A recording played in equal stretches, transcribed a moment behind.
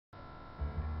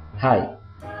Hi,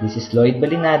 this is Lloyd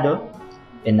Balinado,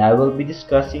 and I will be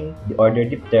discussing the order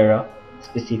Diptera,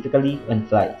 specifically on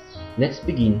flies. Let's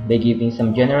begin by giving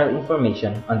some general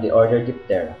information on the order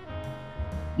Diptera.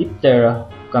 Diptera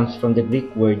comes from the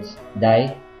Greek words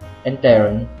di and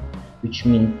pteron, which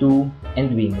mean two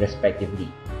and wing respectively.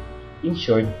 In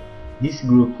short, this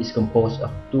group is composed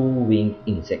of two-winged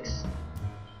insects.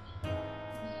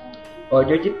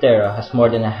 Order Diptera has more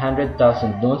than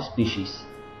 100,000 known species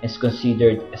and is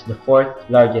considered as the fourth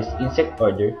largest insect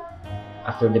order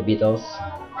after the beetles,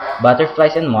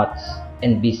 butterflies and moths,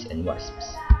 and bees and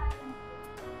wasps.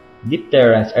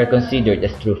 Dipterans are considered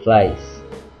as true flies.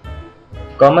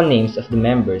 Common names of the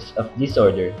members of this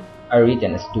order are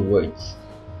written as two words.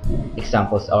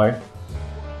 Examples are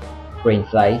crane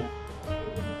fly,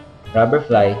 rubber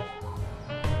fly,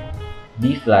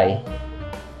 bee fly,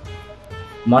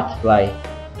 moth fly,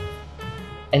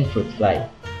 and fruit fly.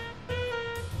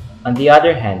 On the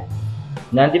other hand,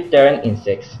 non-dipteran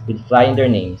insects with fly in their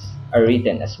names are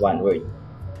written as one word.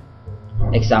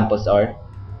 Examples are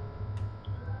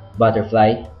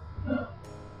butterfly,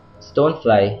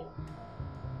 stonefly,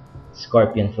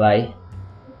 scorpionfly,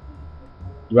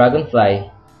 dragonfly,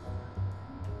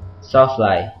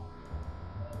 sawfly,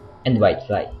 and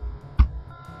whitefly.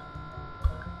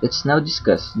 Let's now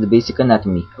discuss the basic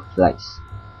anatomy of flies.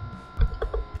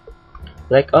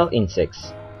 Like all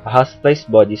insects, a housefly's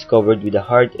body is covered with a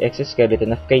hard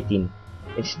exoskeleton of chitin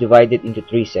and is divided into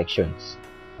three sections: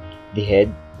 the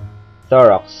head,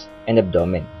 thorax, and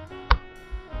abdomen.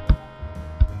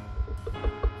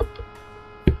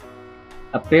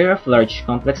 A pair of large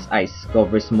complex eyes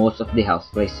covers most of the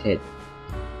housefly's head.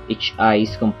 Each eye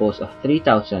is composed of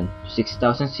 3,000 to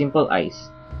 6,000 simple eyes,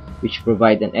 which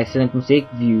provide an excellent mosaic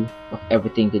view of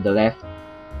everything to the left,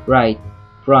 right,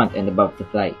 front, and above the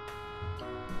fly.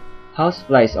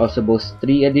 Houseflies also boast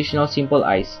three additional simple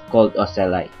eyes called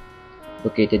ocelli,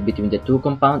 located between the two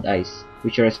compound eyes,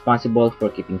 which are responsible for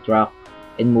keeping track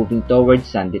and moving towards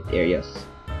sanded areas.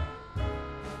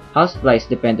 Houseflies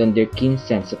depend on their keen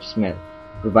sense of smell,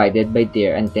 provided by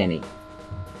their antennae.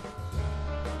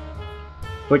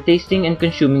 For tasting and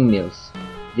consuming meals,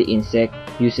 the insect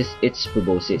uses its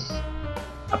proboscis,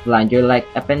 a plunger-like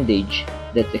appendage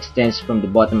that extends from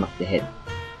the bottom of the head.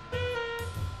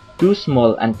 Two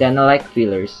small antenna-like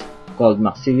feelers, called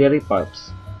maxillary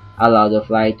palps, allow the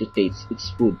fly to taste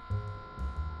its food.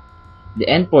 The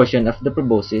end portion of the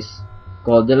proboscis,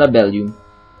 called the labellum,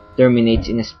 terminates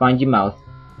in a spongy mouth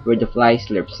where the fly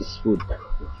slurps its food.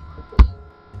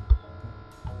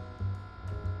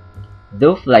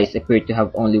 Though flies appear to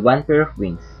have only one pair of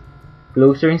wings,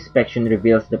 closer inspection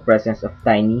reveals the presence of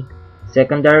tiny,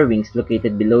 secondary wings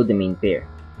located below the main pair.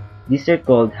 These are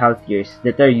called halteres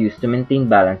that are used to maintain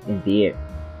balance in the air.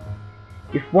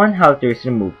 If one halter is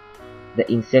removed,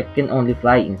 the insect can only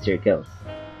fly in circles.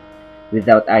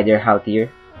 Without either halter,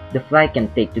 the fly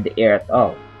can't take to the air at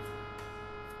all.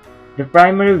 The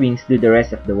primary wings do the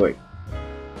rest of the work.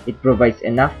 It provides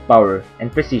enough power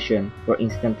and precision for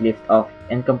instant lift-off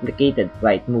and complicated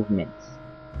flight movements.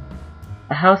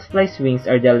 A housefly's wings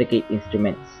are delicate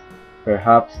instruments.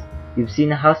 Perhaps you've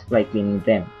seen a housefly cleaning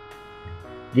them.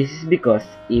 This is because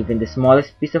even the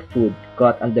smallest piece of food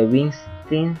caught on the wing's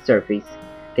thin surface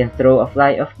can throw a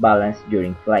fly off balance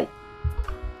during flight.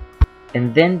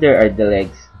 And then there are the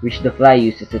legs, which the fly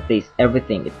uses to taste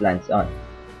everything it lands on.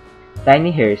 Tiny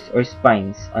hairs or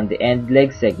spines on the end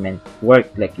leg segment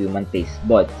work like human taste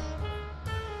buds.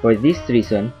 For this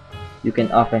reason, you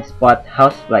can often spot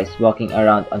houseflies walking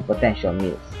around on potential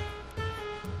meals.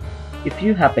 If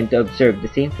you happen to observe the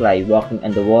same fly walking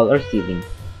on the wall or ceiling,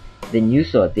 then you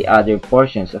saw the other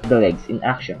portions of the legs in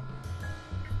action.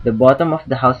 The bottom of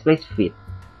the housefly's feet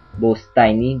boasts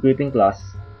tiny gripping claws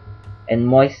and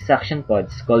moist suction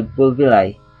pods called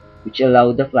pulvilli, which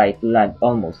allow the fly to land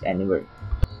almost anywhere.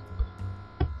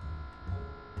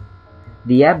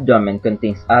 The abdomen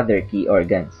contains other key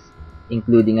organs,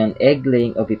 including an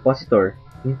egg-laying ovipositor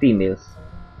in females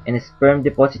and a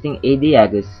sperm-depositing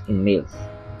adiagus in males,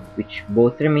 which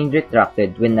both remain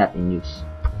retracted when not in use.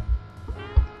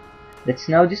 Let's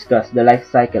now discuss the life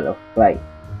cycle of a fly.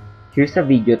 Here's a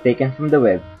video taken from the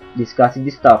web discussing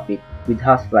this topic with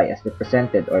housefly as the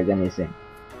presented organism.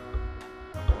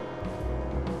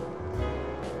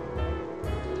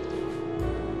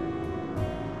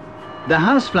 The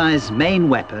housefly's main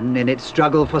weapon in its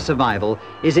struggle for survival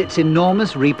is its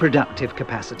enormous reproductive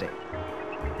capacity.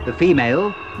 The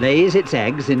female lays its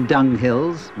eggs in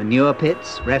dunghills, manure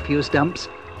pits, refuse dumps,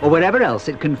 or wherever else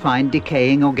it can find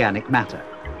decaying organic matter.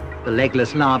 The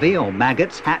legless larvae or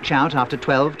maggots hatch out after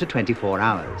 12 to 24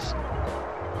 hours.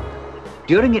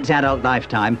 During its adult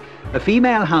lifetime, a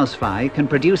female housefly can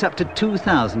produce up to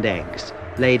 2,000 eggs,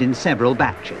 laid in several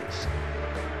batches.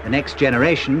 The next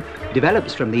generation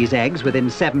develops from these eggs within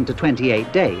 7 to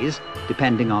 28 days,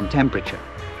 depending on temperature.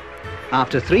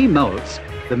 After 3 molts,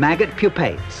 the maggot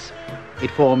pupates.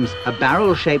 It forms a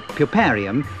barrel-shaped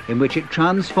puparium in which it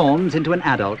transforms into an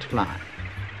adult fly.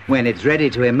 When it's ready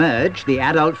to emerge, the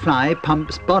adult fly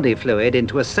pumps body fluid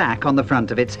into a sac on the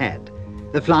front of its head.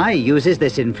 The fly uses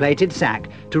this inflated sac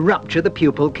to rupture the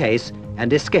pupal case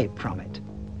and escape from it.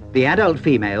 The adult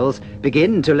females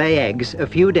begin to lay eggs a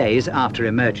few days after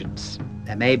emergence.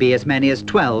 There may be as many as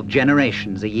 12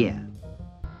 generations a year.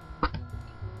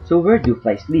 So where do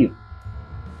flies live?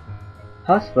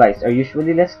 Houseflies are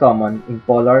usually less common in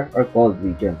polar or cold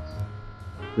regions.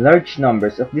 Large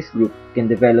numbers of this group can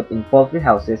develop in poultry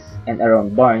houses and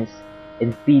around barns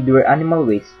and feed where animal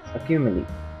wastes accumulate.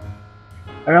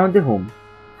 Around the home,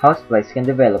 houseflies can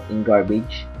develop in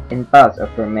garbage and piles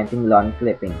of fermenting lawn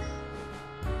clippings.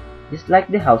 Just like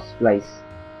the houseflies,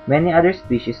 many other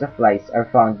species of flies are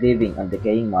found living on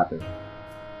decaying matter.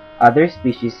 Other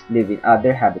species live in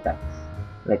other habitats,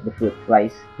 like the fruit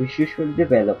flies, which usually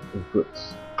develop in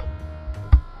fruits.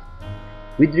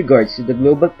 With regards to the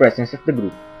global presence of the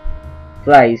group,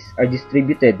 flies are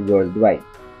distributed worldwide,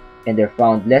 and are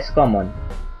found less common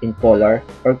in polar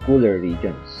or cooler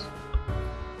regions.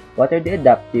 What are the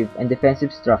adaptive and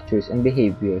defensive structures and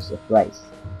behaviors of flies?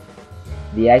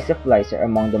 The eyes of flies are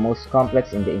among the most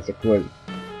complex in the insect world.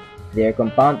 They are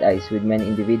compound eyes with many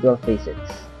individual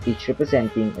facets, each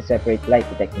representing a separate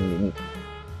light-detecting unit.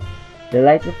 The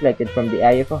light reflected from the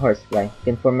eye of a horsefly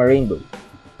can form a rainbow.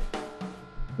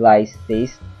 Flies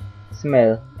taste,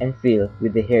 smell, and feel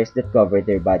with the hairs that cover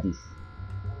their bodies.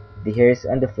 The hairs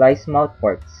on the fly's mouth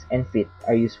parts and feet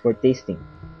are used for tasting.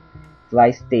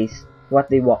 Flies taste what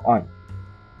they walk on.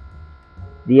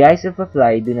 The eyes of a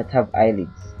fly do not have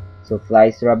eyelids, so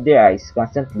flies rub their eyes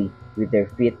constantly with their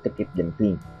feet to keep them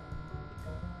clean.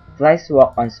 Flies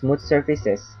walk on smooth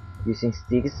surfaces using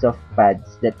sticky soft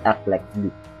pads that act like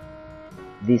glue.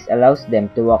 This allows them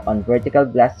to walk on vertical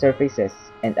glass surfaces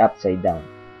and upside down.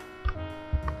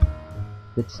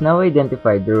 Let's now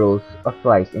identify the roles of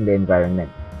flies in the environment.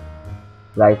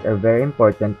 Flies are very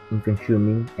important in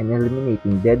consuming and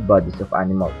eliminating dead bodies of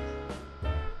animals.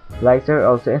 Flies are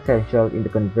also essential in the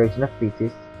conversion of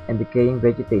feces and decaying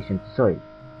vegetation to soil.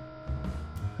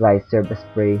 Flies serve as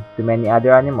prey to many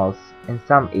other animals, and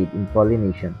some aid in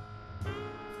pollination.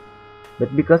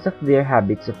 But because of their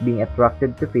habits of being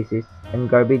attracted to feces and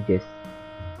garbages,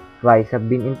 flies have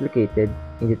been implicated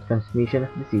in the transmission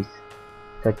of disease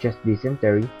such as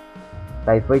dysentery,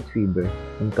 typhoid fever,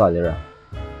 and cholera.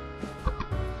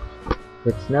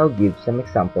 Let's now give some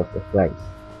examples of flies.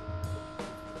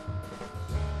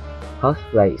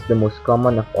 Housefly is the most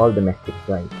common of all domestic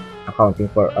flies, accounting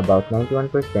for about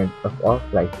 91% of all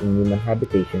flies in human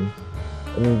habitations,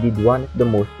 and indeed one of the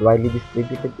most widely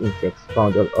distributed insects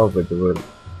found all over the world.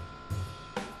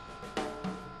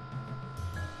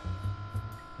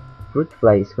 Fruit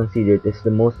fly is considered as the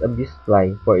most abused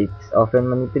fly, for it is often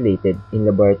manipulated in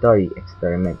laboratory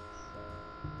experiments.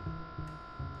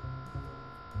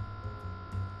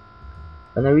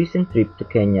 On a recent trip to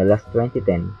Kenya last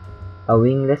 2010, a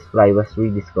wingless fly was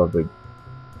rediscovered.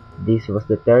 This was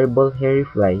the terrible hairy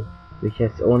fly, which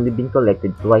has only been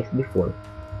collected twice before,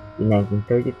 in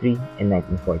 1933 and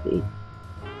 1948.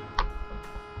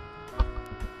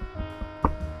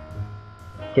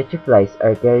 Tsetse flies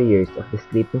are carriers of the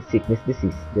sleeping sickness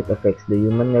disease that affects the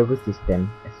human nervous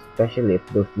system, especially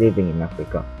of those living in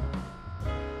Africa.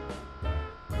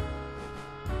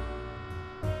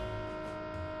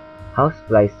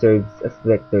 Houseflies serve as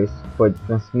vectors for the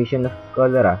transmission of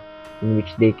cholera, in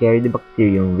which they carry the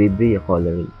bacterium Vibrio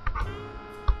cholerae.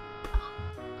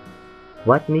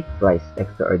 What makes flies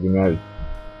extraordinary?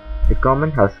 The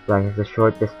common housefly has the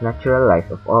shortest natural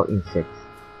life of all insects,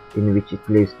 in which it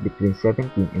lives between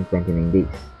 17 and 29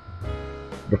 days.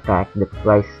 The fact that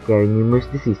flies carry numerous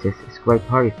diseases is quite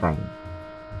horrifying,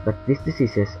 but these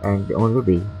diseases aren't the only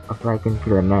way a fly can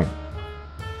kill a man.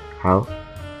 How?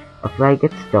 A fly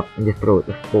gets stuck in the throat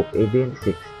of Pope Adrian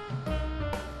VI,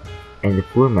 and the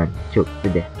poor man choked to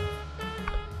death.